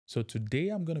So today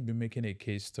I'm going to be making a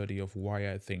case study of why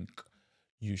I think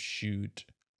you should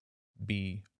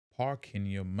be parking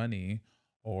your money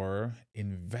or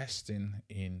investing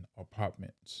in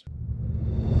apartments.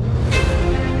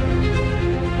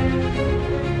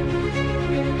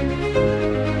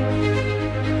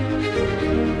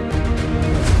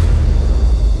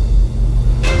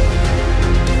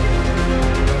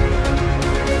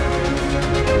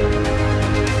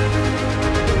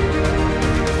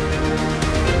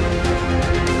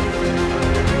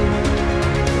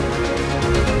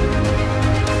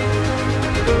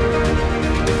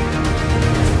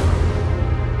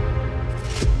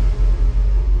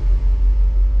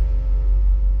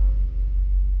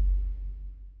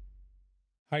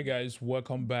 Hi guys,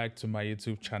 welcome back to my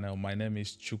YouTube channel. My name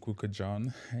is Chukwuka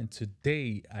John, and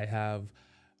today I have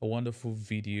a wonderful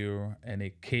video and a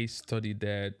case study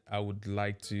that I would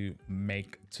like to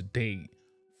make today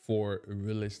for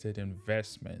real estate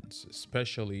investments,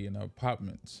 especially in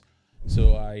apartments.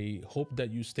 So I hope that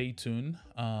you stay tuned.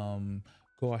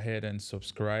 Go ahead and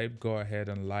subscribe. Go ahead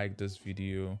and like this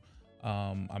video.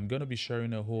 I'm going to be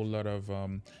sharing a whole lot of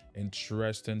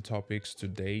interesting topics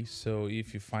today. So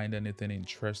if you find anything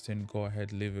interesting, go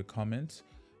ahead, leave a comment.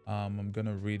 I'm going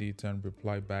to read it and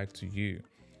reply back to you,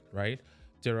 right?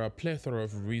 There are a plethora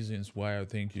of reasons why I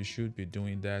think you should be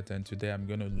doing that. And today I'm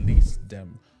going to list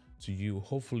them to you.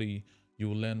 Hopefully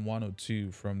you'll learn one or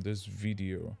two from this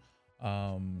video.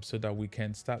 So that we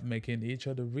can start making each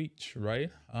other rich, right?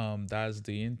 That's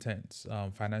the intent.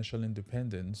 Financial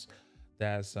independence.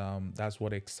 That's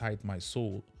what excites my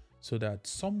soul. So that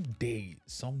someday,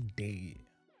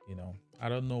 I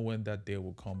don't know when that day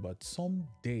will come, but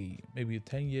someday, maybe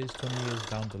 10 years, 20 years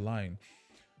down the line,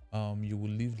 you will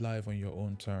live life on your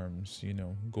own terms.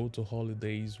 Go to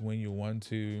holidays when you want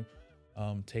to,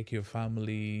 take your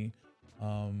family,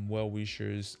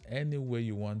 well-wishers, anywhere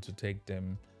you want to take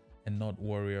them, and not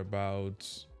worry about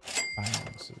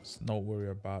finances, not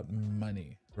worry about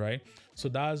money, right? So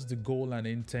that's the goal and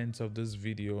intent of this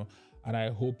video, and I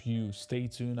hope you stay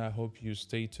tuned. I hope you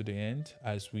stay to the end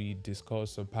as we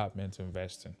discuss apartment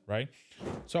investing, right?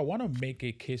 So I want to make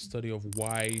a case study of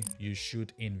why you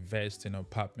should invest in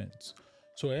apartments.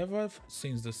 So ever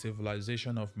since the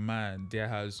civilization of man, there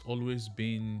has always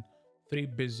been three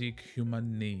basic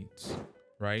human needs,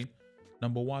 right?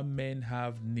 Number one, men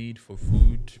have need for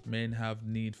food, men have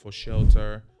need for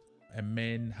shelter, and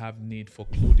men have need for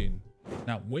clothing.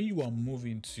 Now, when you are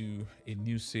moving to a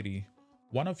new city,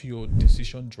 one of your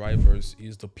decision drivers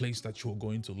is the place that you're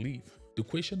going to live. The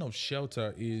question of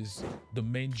shelter is the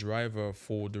main driver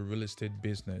for the real estate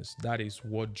business. That is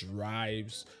what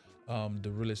drives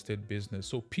the real estate business.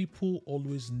 So people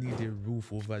always need a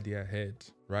roof over their head,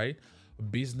 right?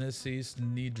 Businesses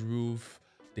need roof.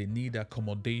 They need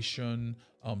accommodation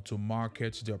to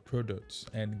market their products,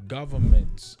 and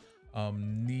governments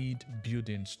need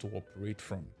buildings to operate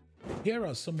from. Here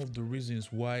are some of the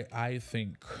reasons why I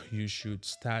think you should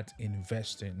start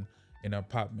investing in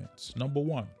apartments. Number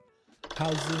one,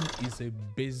 housing is a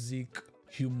basic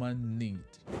human need.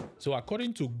 So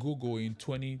according to Google in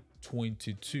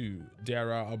 2022,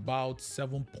 there are about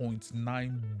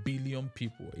 7.9 billion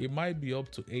people. It might be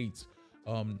up to 8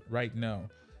 right now.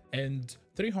 And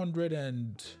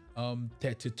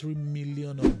 333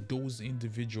 million of those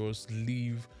individuals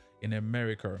live in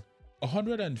America.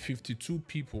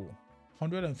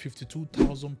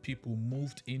 152,000 people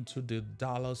moved into the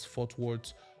Dallas-Fort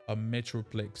Worth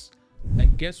metroplex.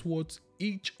 And guess what?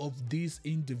 Each of these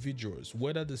individuals,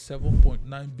 whether the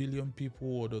 7.9 billion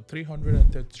people or the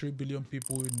 333 billion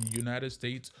people in the United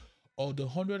States, or the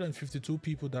 152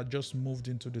 people that just moved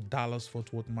into the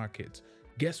Dallas-Fort Worth market,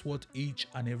 guess what each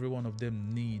and every one of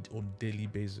them need on daily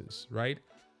basis, right?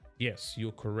 Yes,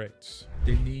 you're correct.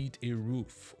 They need a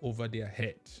roof over their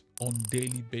head on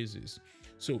daily basis.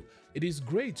 So it is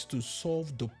great to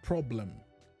solve the problem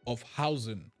of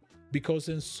housing, because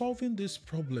in solving these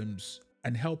problems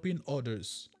and helping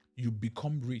others, you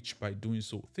become rich by doing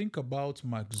so. Think about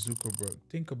Mark Zuckerberg.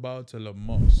 Think about Elon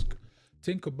Musk.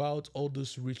 Think about all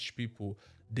those rich people.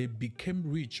 They became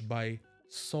rich by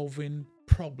solving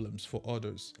problems for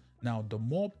others. Now, the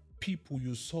more people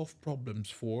you solve problems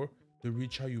for, the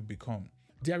richer you become.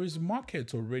 There is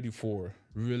market already for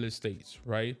real estate,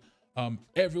 right?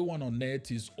 Everyone on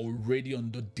earth is already on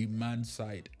the demand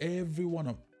side.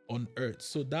 Everyone on earth.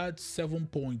 So that's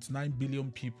 7.9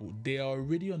 billion people. They are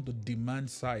already on the demand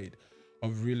side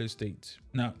of real estate.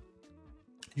 Now,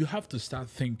 you have to start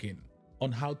thinking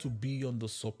on how to be on the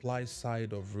supply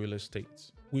side of real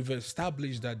estate. We've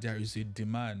established that there is a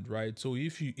demand, right? So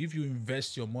if you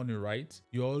invest your money right,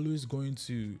 you're always going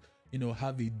to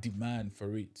have a demand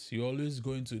for it. You're always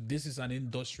going to, this is an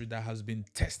industry that has been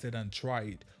tested and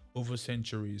tried over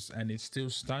centuries, and it's still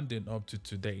standing up to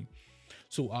today.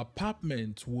 So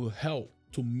apartments will help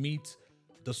to meet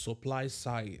the supply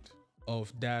side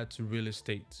of that real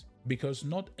estate, because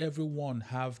not everyone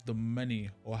have the money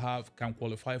or can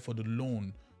qualify for the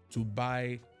loan to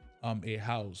buy a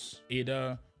house,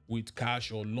 either with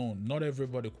cash or loan. Not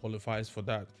everybody qualifies for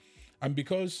that. And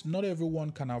because not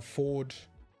everyone can afford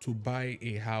to buy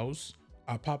a house,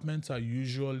 apartments are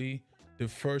usually the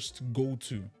first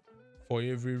go-to for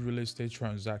every real estate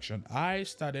transaction. I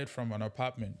started from an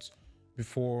apartment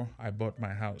before I bought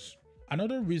my house.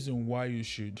 Another reason why you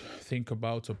should think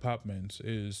about apartments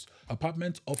is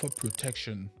apartments offer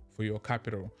protection for your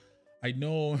capital. I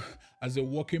know as a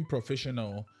working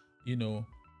professional,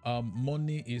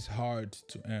 money is hard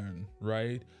to earn,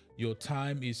 right? Your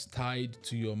time is tied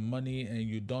to your money, and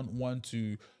you don't want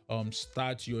to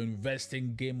start your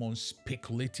investing game on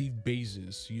speculative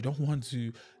basis. You don't want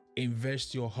to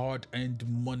invest your hard-earned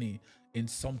money in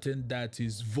something that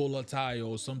is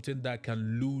volatile or something that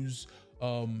can lose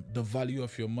the value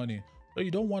of your money. But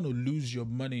you don't want to lose your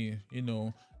money,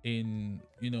 in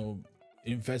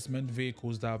investment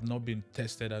vehicles that have not been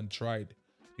tested and tried,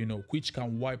 which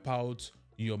can wipe out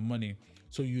your money.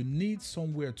 So you need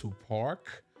somewhere to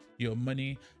park your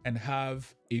money and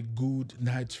have a good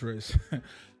night's rest.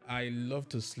 I love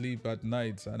to sleep at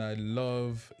night, and I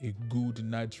love a good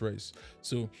night's rest.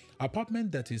 So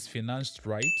apartment that is financed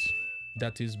right,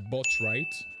 that is bought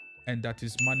right, and that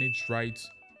is managed right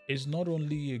is not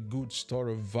only a good store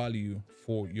of value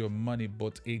for your money,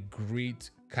 but a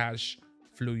great cash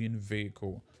flowing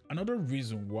vehicle. Another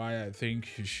reason why I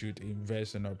think you should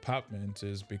invest in apartments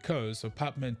is because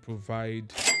apartments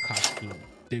provide cash flow.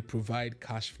 They provide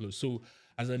cash flow. So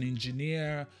as an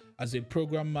engineer, as a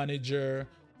program manager,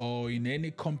 or in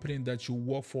any company that you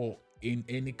work for, in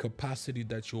any capacity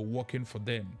that you're working for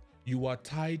them, you are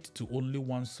tied to only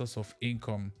one source of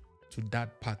income, to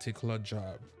that particular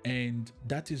job. And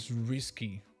that is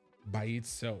risky by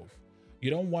itself. You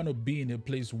don't want to be in a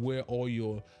place where all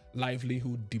your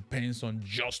livelihood depends on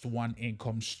just one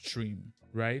income stream,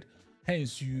 right?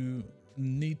 Hence, you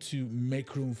need to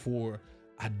make room for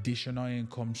additional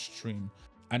income stream.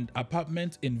 And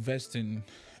apartment investing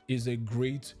is a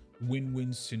great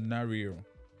win-win scenario.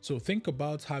 So think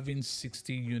about having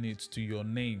 60 units to your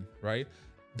name, right?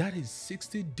 That is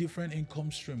 60 different income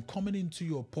streams coming into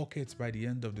your pockets by the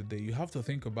end of the day. You have to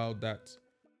think about that.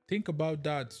 Think about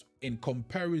that in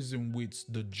comparison with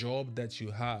the job that you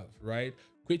have, right?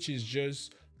 Which is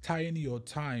just tying your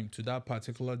time to that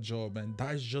particular job, and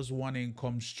that's just one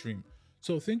income stream.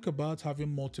 So think about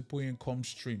having multiple income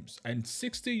streams, and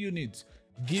 60 units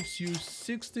gives you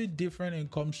 60 different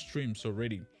income streams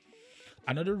already.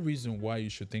 Another reason why you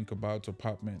should think about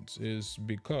apartments is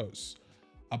because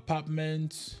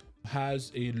apartment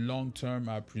has a long-term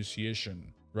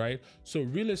appreciation, right? So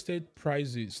real estate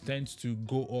prices tend to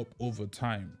go up over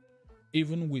time.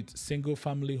 Even with single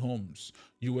family homes,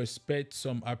 you expect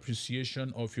some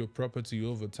appreciation of your property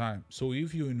over time. So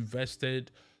if you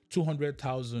invested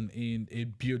 200,000 in a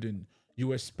building,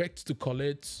 you expect to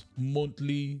collect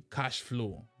monthly cash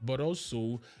flow, but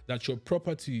also that your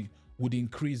property would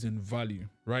increase in value,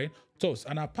 right? Thus,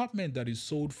 an apartment that is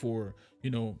sold for,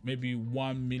 maybe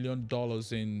 $1 million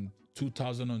in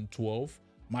 2012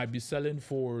 might be selling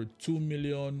for 2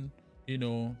 million,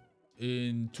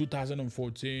 in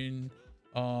 2014,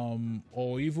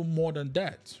 or even more than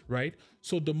that, right?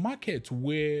 So the market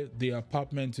where the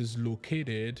apartment is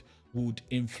located would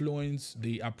influence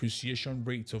the appreciation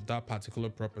rates of that particular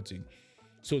property.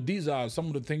 So these are some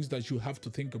of the things that you have to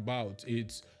think about.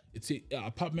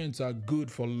 Apartments are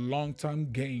good for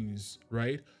long-term gains,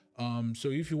 right? So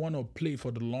if you want to play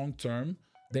for the long term,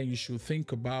 then you should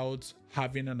think about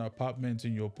having an apartment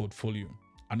in your portfolio.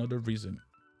 Another reason,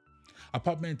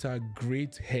 apartments are a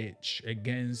great hedge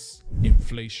against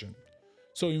inflation.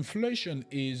 So inflation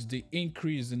is the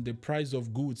increase in the price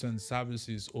of goods and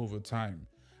services over time.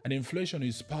 And inflation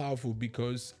is powerful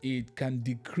because it can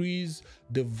decrease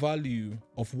the value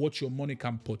of what your money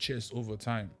can purchase over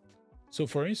time. So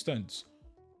for instance,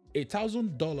 $1,000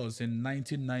 in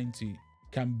 1990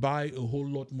 can buy a whole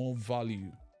lot more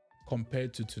value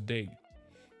compared to today.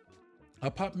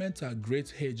 Apartments are a great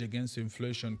hedge against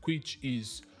inflation, which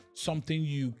is something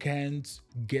you can't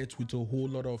get with a whole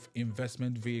lot of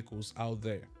investment vehicles out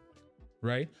there,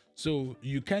 right? So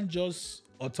you can't just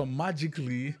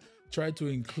automatically try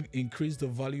to increase the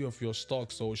value of your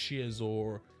stocks or shares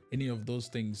or any of those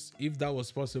things. If that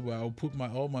was possible, I'll put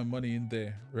all my money in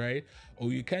there, right?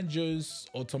 Or you can't just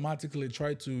automatically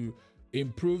try to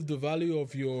improve the value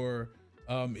of your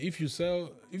if you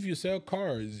sell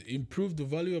cars, improve the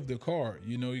value of the car.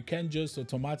 You know, you can't just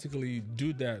automatically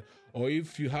do that. Or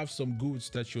if you have some goods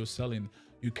that you're selling,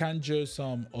 you can't just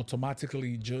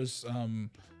automatically just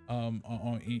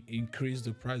increase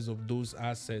the price of those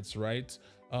assets, right?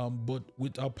 But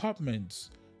with apartments,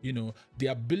 you know, the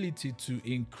ability to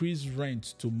increase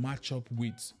rent to match up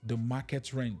with the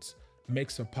market rent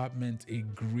makes apartment a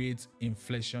great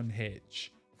inflation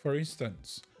hedge. For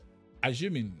instance,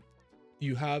 assuming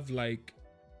you have like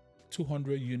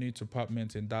 200 unit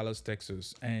apartment in Dallas,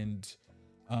 Texas, and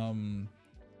um,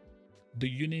 the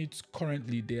units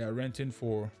currently they are renting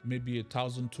for maybe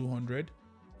 1,200,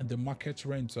 and the market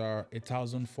rents are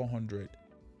 1,400.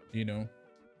 You know,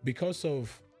 because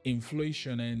of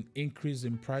inflation and increase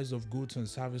in price of goods and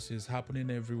services happening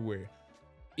everywhere,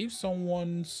 if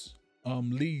someone's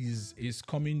lease is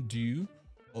coming due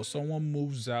or someone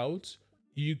moves out,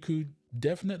 you could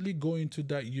definitely go into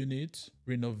that unit,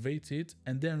 renovate it,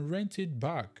 and then rent it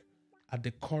back at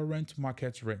the current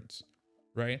market rent,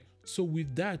 right? So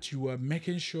with that, you are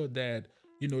making sure that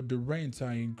you know the rents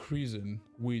are increasing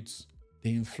with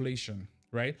the inflation,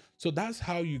 right? So that's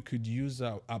how you could use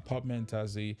a apartment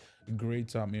as a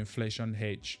great inflation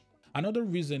hedge. Another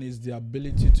reason is the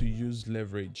ability to use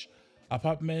leverage.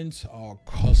 Apartments are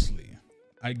costly.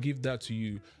 I give that to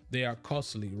you. They are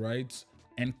costly, right?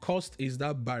 And cost is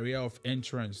that barrier of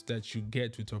entrance that you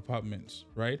get with apartments,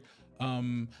 right?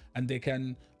 And they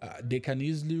can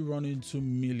easily run into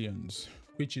millions,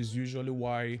 which is usually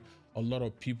why a lot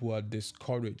of people are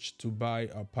discouraged to buy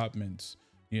apartments.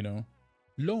 You know,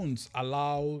 loans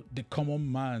allow the common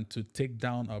man to take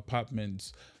down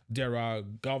apartments. There are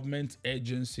government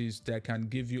agencies that can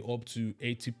give you up to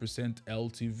 80%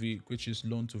 LTV, which is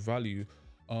loan to value.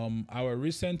 Our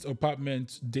recent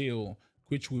apartment deal,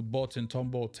 which we bought in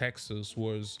Tomball, Texas,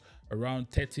 was around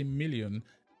 30 million,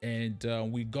 and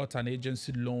we got an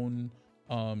agency loan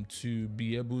to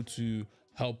be able to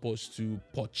help us to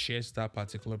purchase that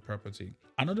particular property.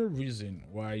 Another reason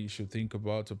why you should think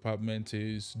about apartment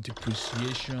is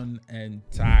depreciation and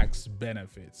tax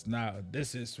benefits. Now,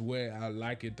 this is where I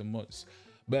like it the most.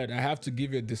 But I have to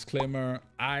give you a disclaimer.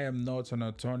 I am not an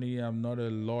attorney. I'm not a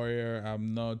lawyer.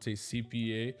 I'm not a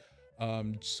CPA.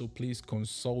 So please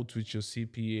consult with your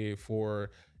CPA for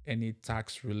any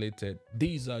tax related.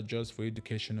 These are just for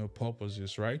educational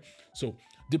purposes, right? So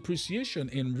depreciation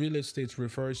in real estate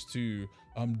refers to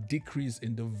decrease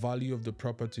in the value of the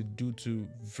property due to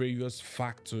various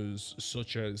factors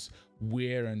such as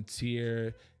wear and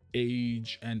tear,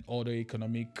 age, and other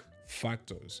economic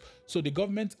factors. So the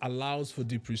government allows for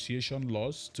depreciation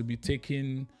loss to be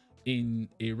taken in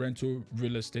a rental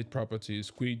real estate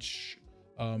properties, which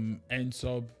ends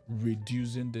up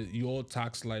reducing your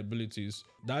tax liabilities.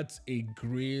 That's a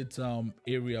great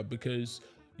area because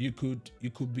you could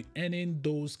be earning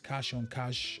those cash on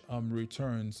cash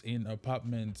returns in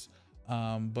apartments,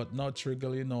 but not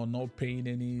triggering or not paying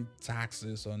any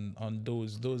taxes on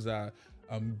those are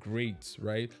great,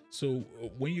 right? So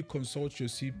when you consult your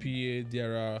CPA,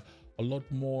 there are a lot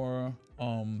more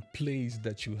plays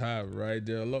that you have, right?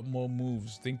 There are a lot more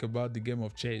moves. Think about the game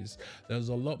of chess. There's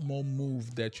a lot more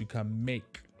move that you can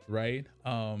make, right?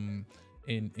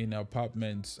 In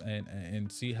apartments,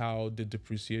 and see how the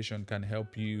depreciation can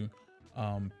help you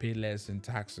pay less in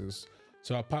taxes.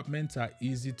 So apartments are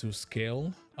easy to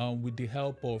scale. With the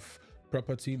help of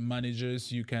property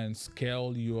managers, you can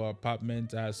scale your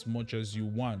apartment as much as you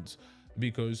want,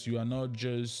 because you are not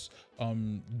just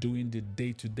doing the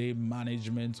day-to-day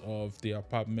management of the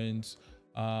apartment,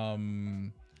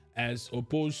 as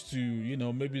opposed to, you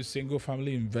know, maybe single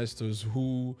family investors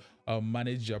who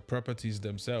manage their properties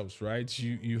themselves, right?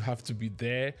 You have to be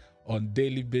there on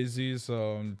daily basis,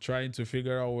 trying to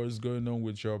figure out what's going on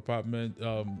with your apartment,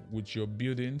 with your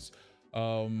buildings.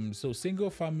 So single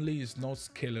family is not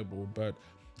scalable, but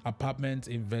apartment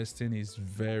investing is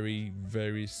very,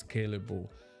 very scalable.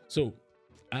 So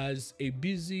as a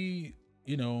busy,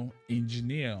 you know,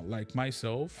 engineer like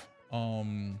myself,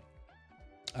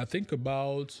 I think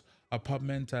about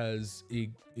apartment as a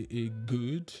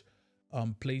good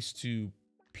place to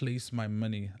place my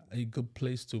money, a good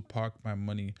place to park my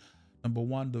money. Number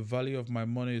one, the value of my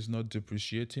money is not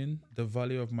depreciating. The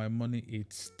value of my money is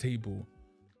stable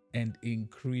and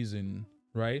increasing,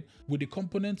 right? With the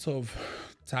components of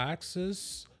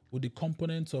taxes, with the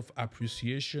components of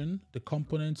appreciation, the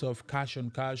components of cash on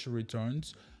cash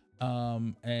returns,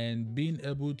 and being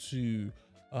able to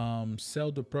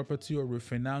sell the property or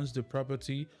refinance the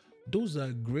property, those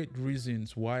are great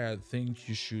reasons why I think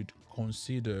you should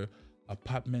consider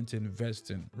apartment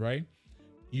investing, right?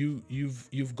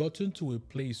 you've gotten to a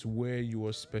place where you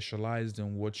are specialized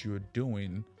in what you're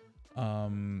doing,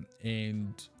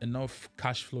 and enough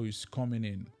cash flow is coming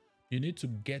in. You need to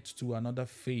get to another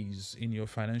phase in your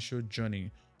financial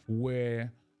journey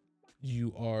where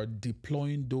you are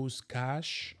deploying those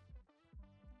cash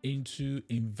into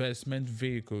investment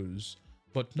vehicles.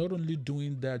 But not only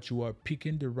doing that, you are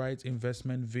picking the right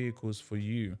investment vehicles for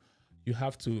you. You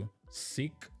have to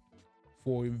seek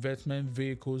for investment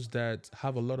vehicles that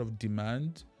have a lot of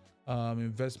demand,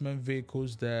 investment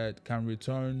vehicles that can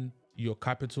return your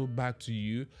capital back to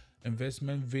you,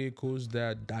 investment vehicles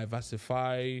that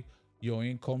diversify your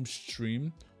income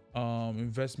stream,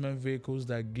 investment vehicles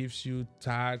that gives you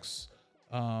tax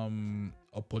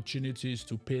opportunities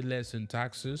to pay less in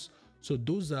taxes. So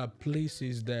those are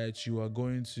places that you are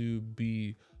going to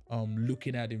be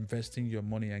looking at investing your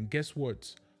money. And guess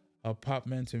what?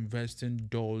 Apartment investing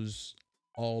does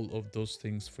all of those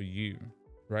things for you,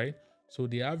 right? So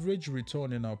the average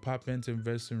return in apartment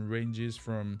investing ranges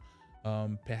from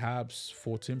perhaps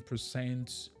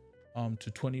 14%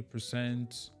 to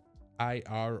 20%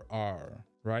 IRR,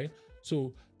 right?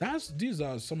 So these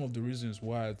are some of the reasons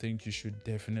why I think you should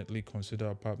definitely consider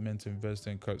apartment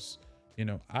investing, because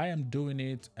I am doing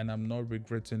it and I'm not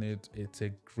regretting it. It's a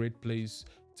great place,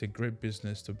 it's a great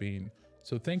business to be in.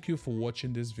 So thank you for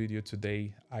watching this video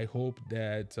today. I hope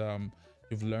that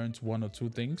you've learned one or two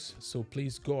things. So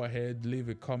please go ahead, leave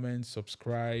a comment,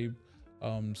 subscribe,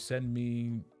 send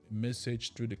me a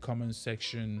message through the comment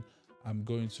section. I'm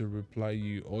going to reply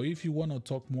you. Or if you want to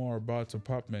talk more about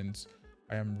apartments,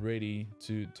 I am ready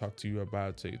to talk to you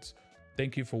about it.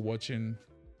 Thank you for watching.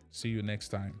 See you next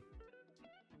time.